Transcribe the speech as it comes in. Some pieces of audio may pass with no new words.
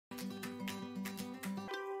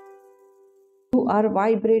you are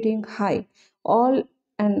vibrating high. All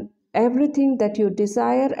and everything that you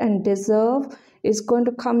desire and deserve is going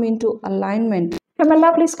to come into alignment. Hey, my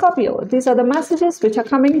lovely Scorpio, these are the messages which are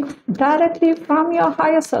coming directly from your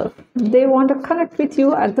higher self. They want to connect with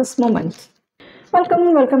you at this moment.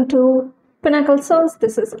 Welcome to Pinnacle Souls.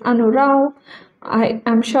 This is Anu Rao. I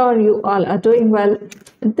am sure you all are doing well.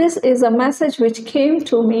 This is a message which came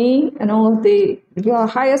to me. Your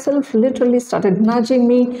higher self literally started nudging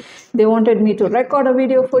me. They wanted me to record a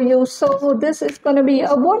video for you. So this is going to be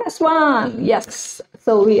a bonus one. Yes.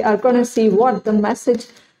 So we are going to see what the message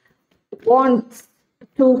wants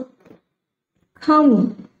to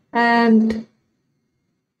come and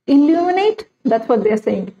illuminate. That's what they're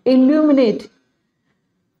saying. Illuminate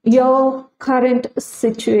your current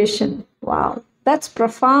situation. Wow, that's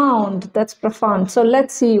profound. That's profound. So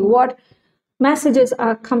let's see what messages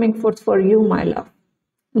are coming forth for you, my love.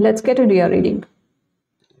 Let's get into your reading.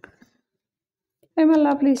 Hey, my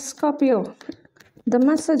lovely Scorpio. The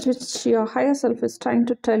message which your higher self is trying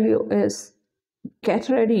to tell you is get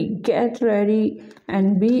ready,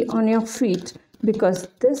 and be on your feet, because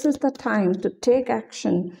this is the time to take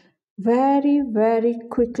action very, very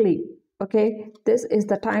quickly. Okay, this is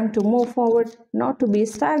the time to move forward, not to be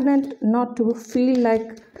stagnant, not to feel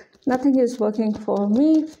like nothing is working for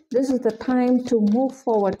me. This is the time to move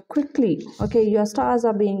forward quickly. Okay, your stars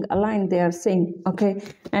are being aligned, they are saying. Okay,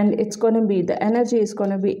 and it's going to be, the energy is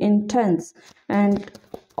going to be intense, and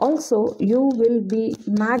also you will be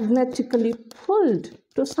magnetically pulled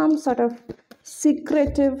to some sort of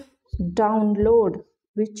secretive download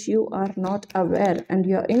which you are not aware, and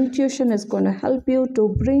your intuition is going to help you to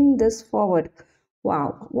bring this forward.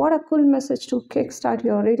 Wow, what a cool message to kickstart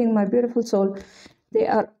your reading, my beautiful soul. They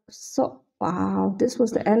are so, wow, this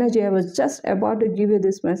was the energy. I was just about to give you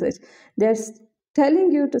this message. They're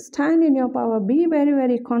telling you to stand in your power, be very,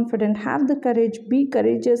 very confident, have the courage, be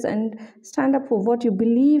courageous, and stand up for what you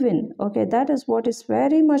believe in. Okay, that is what is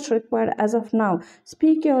very much required as of now.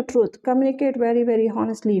 Speak your truth, communicate very, very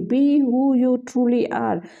honestly, be who you truly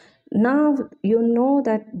are. Now you know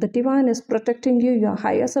that the divine is protecting you, your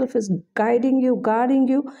higher self is guiding you, guarding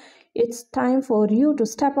you. It's time for you to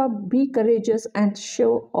step up, be courageous, and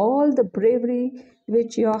show all the bravery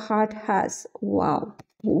which your heart has. Wow,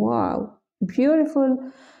 wow,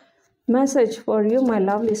 beautiful message for you, my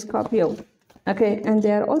lovely Scorpio. Okay, and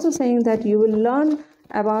they are also saying that you will learn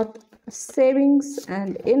about savings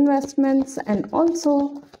and investments, and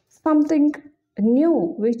also something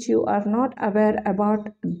new which you are not aware about,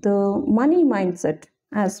 the money mindset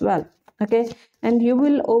as well. Okay, and you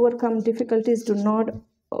will overcome difficulties. Do not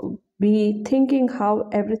be thinking how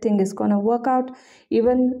everything is going to work out,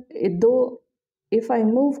 even though if I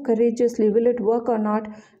move courageously, will it work or not?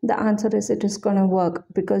 The answer is it is going to work,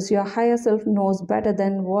 because your higher self knows better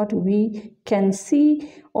than what we can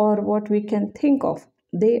see or what we can think of.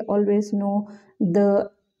 They always know the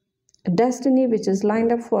destiny which is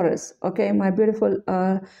lined up for us. Okay, my beautiful,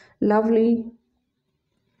 lovely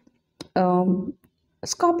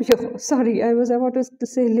Scorpio. Sorry, I was about to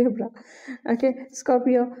say Libra. Okay,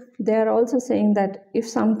 Scorpio, they are also saying that if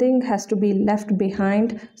something has to be left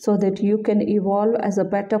behind so that you can evolve as a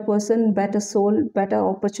better person, better soul, better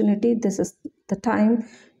opportunity, this is the time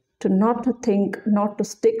to not to think, not to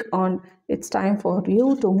stick on. It's time for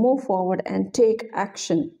you to move forward and take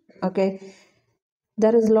action. Okay,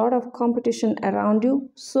 there is a lot of competition around you,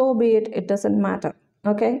 so be it, it doesn't matter.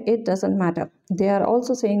 Okay, it doesn't matter. They are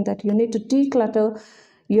also saying that you need to declutter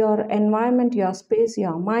your environment, your space,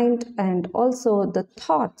 your mind, and also the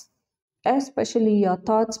thoughts, especially your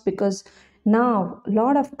thoughts, because now a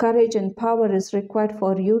lot of courage and power is required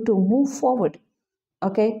for you to move forward.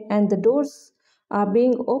 Okay, and the doors are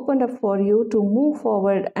being opened up for you to move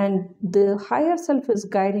forward, and the higher self is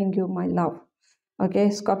guiding you, my love. Okay,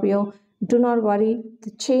 Scorpio, do not worry, the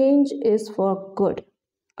change is for good.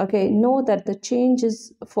 Okay, know that the change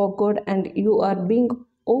is for good, and you are being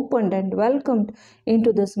opened and welcomed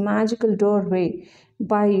into this magical doorway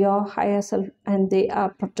by your higher self, and they are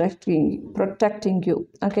protecting you.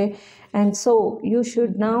 Okay, and so you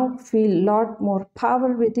should now feel a lot more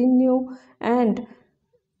power within you, and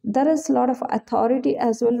there is a lot of authority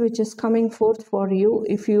as well which is coming forth for you.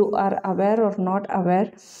 If you are aware or not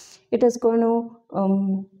aware, it is going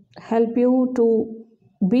to help you to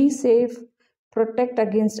be safe, protect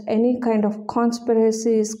against any kind of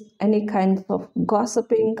conspiracies, any kind of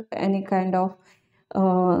gossiping, any kind of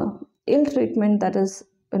ill treatment. That is,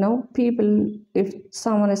 people, if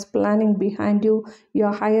someone is planning behind you,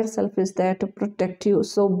 your higher self is there to protect you.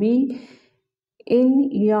 So be in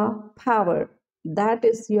your power. That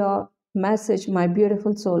is your message, my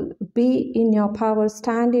beautiful soul. Be in your power,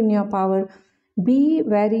 stand in your power. Be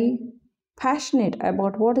very passionate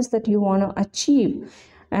about what is that you want to achieve,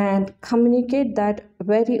 and communicate that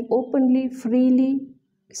very openly, freely.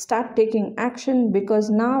 Start taking action, because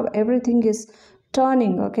now everything is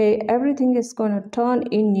turning, okay? Everything is going to turn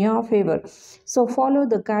in your favor. So follow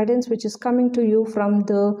the guidance which is coming to you from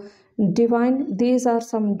the divine. These are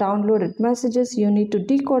some downloaded messages. You need to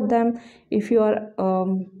decode them. If you are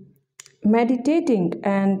meditating,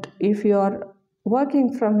 and if you are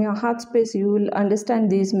working from your heart space, you will understand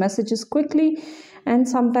these messages quickly. And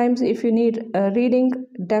sometimes if you need a reading,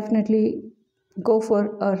 definitely go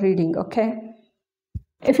for a reading, okay?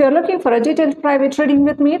 If you're looking for a detailed private reading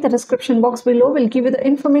with me, the description box below will give you the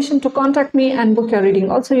information to contact me and book your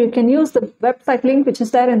reading. Also, you can use the website link which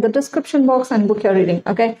is there in the description box and book your reading,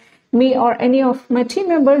 okay? Me or any of my team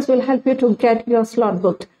members will help you to get your slot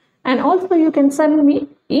booked. And also, you can send me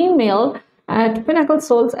email at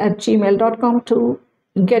pinnaclesouls@gmail.com to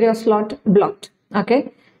get your slot blocked,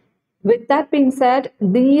 okay? With that being said,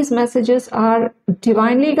 these messages are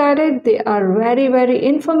divinely guided. They are very, very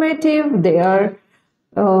informative. They are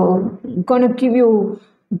going to give you,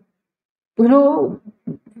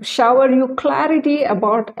 shower you clarity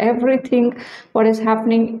about everything what is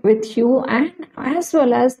happening with you, and as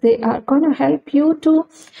well as they are going to help you to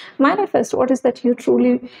manifest what is that you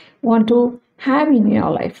truly want to have in your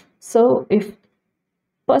life. So if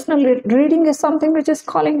personal reading is something which is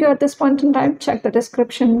calling you at this point in time, check the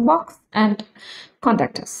description box and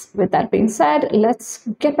contact us. With that being said, let's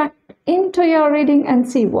get back into your reading and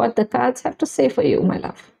see what the cards have to say for you, my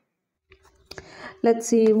love. Let's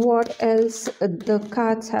see what else the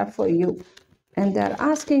cards have for you. And they're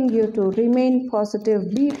asking you to remain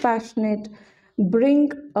positive, be passionate,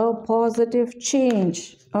 bring a positive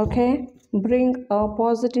change, okay? Bring a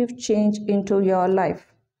positive change into your life.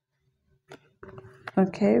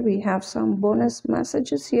 Okay, we have some bonus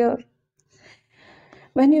messages here.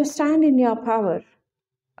 When you stand in your power,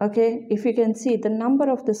 okay, if you can see, the number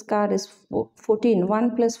of this card is 14.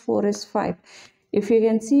 1 plus 4 is 5. If you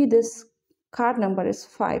can see, this card number is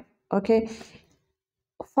 5, okay?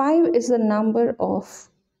 5 is the number of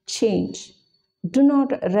change. Do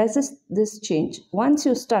not resist this change. Once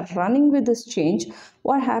you start running with this change,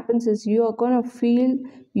 what happens is you are going to feel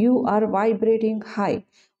you are vibrating high.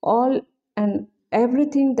 All and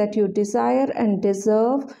everything that you desire and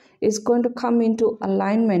deserve is going to come into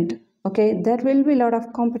alignment, okay? There will be a lot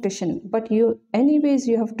of competition, but you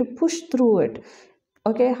have to push through it,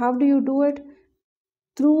 okay? How do you do it?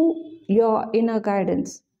 Through your inner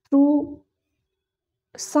guidance, through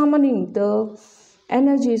summoning the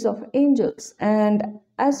energies of angels, and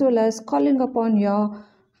as well as calling upon your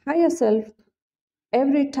higher self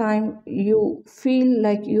every time you feel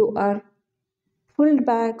like you are pulled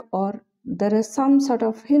back or there is some sort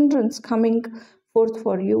of hindrance coming forth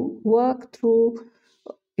for you. Work through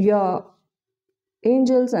your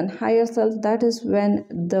angels and higher self. That is when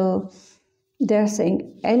they're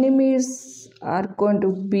saying enemies are going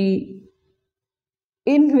to be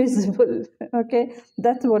invisible, okay?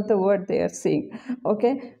 That's what the word they are saying,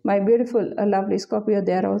 okay? My beautiful lovely Scorpio,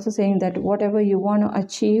 they are also saying that whatever you want to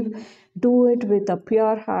achieve, do it with a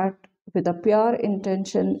pure heart, with a pure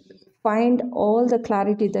intention. Find all the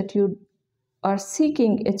clarity that you are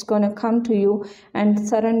seeking. It's going to come to you, and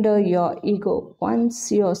surrender your ego.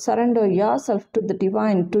 Once you surrender yourself to the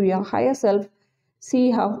divine, to your higher self,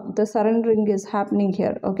 see how the surrendering is happening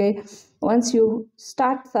here, okay? Once you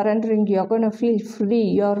start surrendering, you're going to feel free.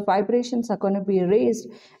 Your vibrations are going to be raised,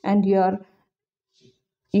 and you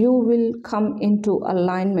will come into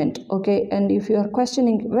alignment, okay? And if you are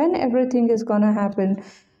questioning when everything is going to happen,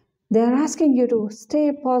 they are asking you to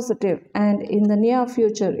stay positive. And in the near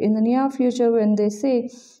future, when they say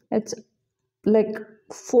it's like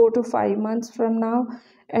 4 to 5 months from now,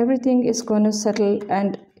 everything is going to settle.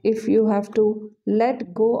 And if you have to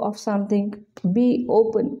let go of something, be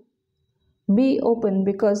open,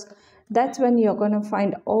 because that's when you're going to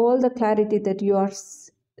find all the clarity that you are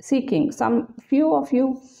seeking. Some few of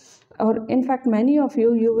you, or in fact many of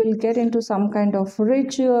you, you will get into some kind of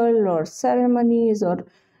ritual or ceremonies, or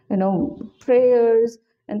prayers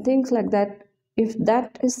and things like that. If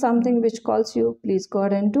that is something which calls you, please go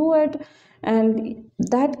ahead and do it. And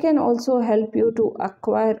that can also help you to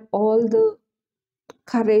acquire all the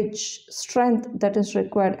courage, strength that is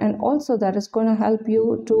required, and also that is going to help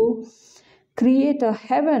you to create a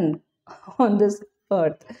heaven on this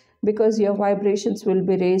earth, because your vibrations will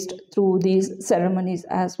be raised through these ceremonies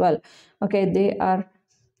as well, okay? They are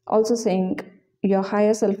also saying, your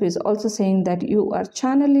higher self is also saying that you are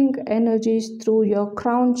channeling energies through your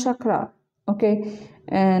crown chakra, okay?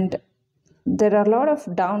 And there are a lot of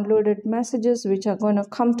downloaded messages which are going to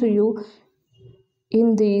come to you.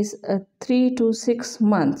 in these 3 to 6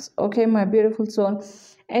 months. Okay, my beautiful soul.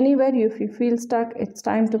 Anywhere if you feel stuck, it's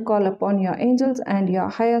time to call upon your angels and your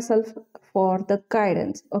higher self for the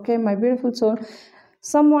guidance. Okay, my beautiful soul.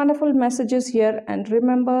 Some wonderful messages here, and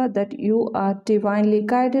remember that you are divinely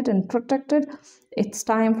guided and protected. It's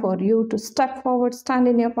time for you to step forward, stand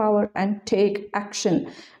in your power, and take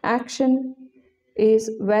action. Action is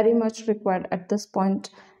very much required at this point,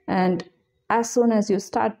 and as soon as you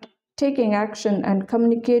start taking action and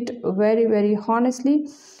communicate very, very honestly,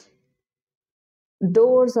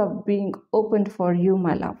 doors are being opened for you,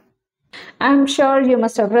 my love. I'm sure you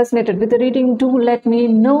must have resonated with the reading. Do let me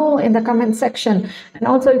know in the comment section. And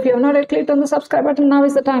also, if you have not yet clicked on the subscribe button, now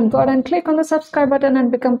is the time. Go ahead and click on the subscribe button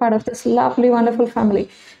and become part of this lovely, wonderful family.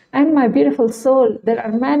 And my beautiful soul, there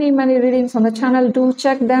are many, many readings on the channel. Do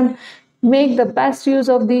check them. Make the best use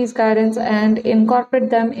of these guidance and incorporate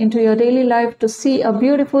them into your daily life to see a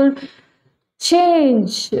beautiful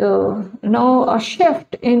change, a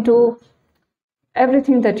shift into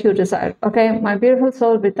everything that you desire. Okay, my beautiful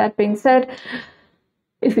soul, with that being said,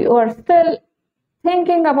 if you are still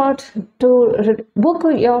thinking about to book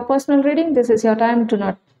your personal reading, this is your time. Do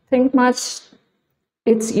not think much.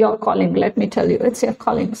 It's your calling. Let me tell you, it's your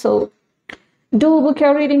calling. So do book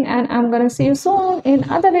your reading, and I'm going to see you soon in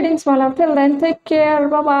other readings. Well, till then, take care.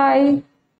 Bye bye.